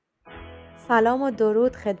سلام و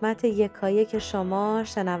درود خدمت یکایک شما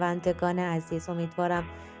شنوندگان عزیز. امیدوارم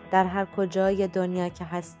در هر کجای دنیا که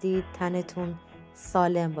هستید تنتون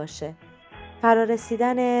سالم باشه.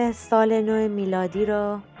 فرارسیدن سال نو میلادی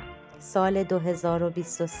را، سال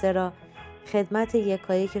 2023 را خدمت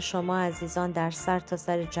یکایک شما عزیزان در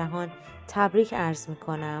سرتاسر جهان تبریک عرض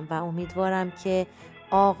می‌کنم و امیدوارم که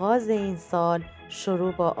آغاز این سال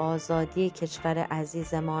شروع با آزادی کشور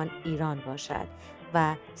عزیزمان ایران باشد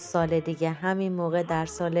و سال دیگه همین موقع در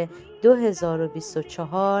سال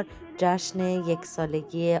 2024 جشن یک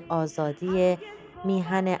سالگی آزادی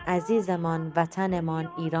میهن عزیزمان وطنمان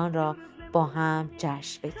ایران را با هم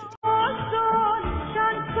جشن بگیریم.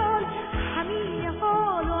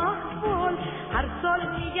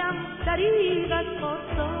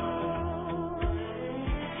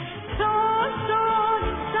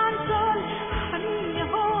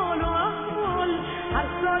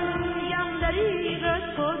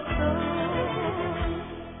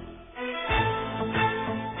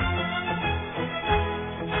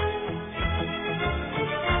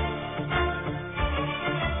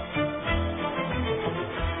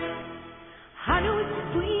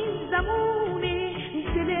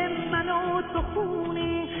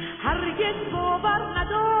 هرگز باور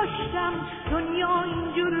نداشتم دنیا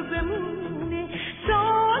اینجور بمونه.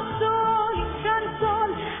 سال چند سال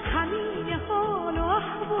همین حال و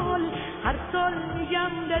احوال، هر سال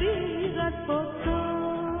میگم دریغت با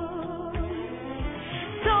سال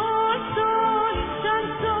چند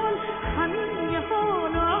سال همین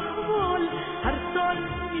حال و احوال، هر سال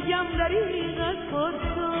میگم دریغت با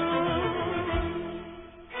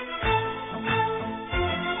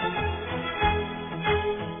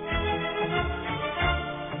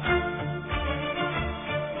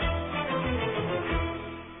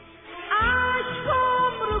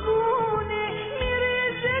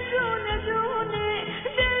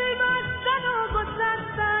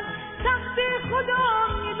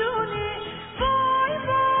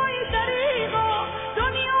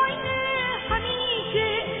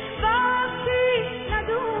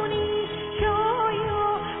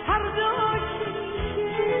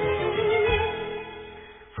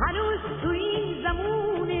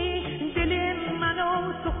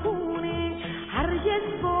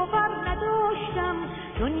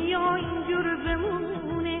دنیا اینجور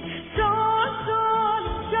بمونه. سال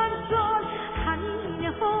چند سال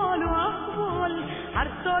همین حال و احوال، هر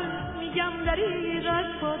سال میگم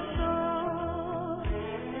دریغت با